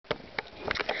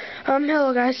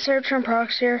Hello guys,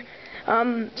 Prox here.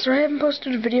 Sorry I haven't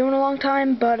posted a video in a long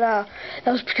time, but that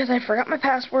was because I forgot my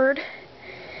password,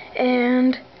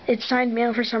 and it signed me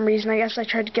out for some reason. I guess I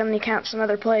tried to get on the account some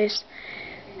other place,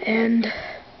 and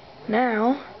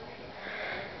now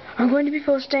I'm going to be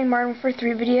posting mw3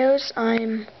 videos.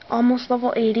 I'm almost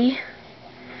level 80.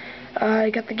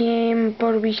 I got the game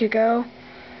about a week ago.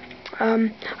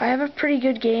 I have a pretty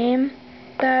good game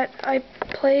that I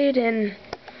played, and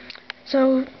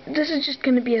so this is just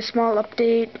going to be a small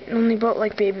update, only about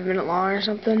like maybe a minute long or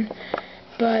something,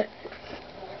 but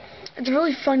it's a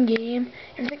really fun game.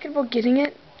 If you're thinking about getting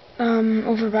it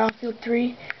over Battlefield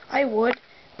 3, I would,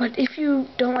 but if you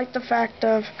don't like the fact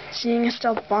of seeing a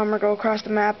stealth bomber go across the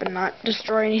map and not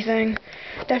destroy anything,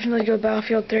 definitely go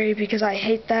Battlefield 3, because I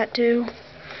hate that too.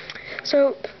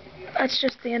 So that's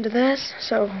just the end of this,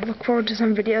 so look forward to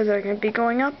some videos that are going to be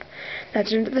going up. That's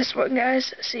the end of this one,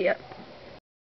 guys. See ya.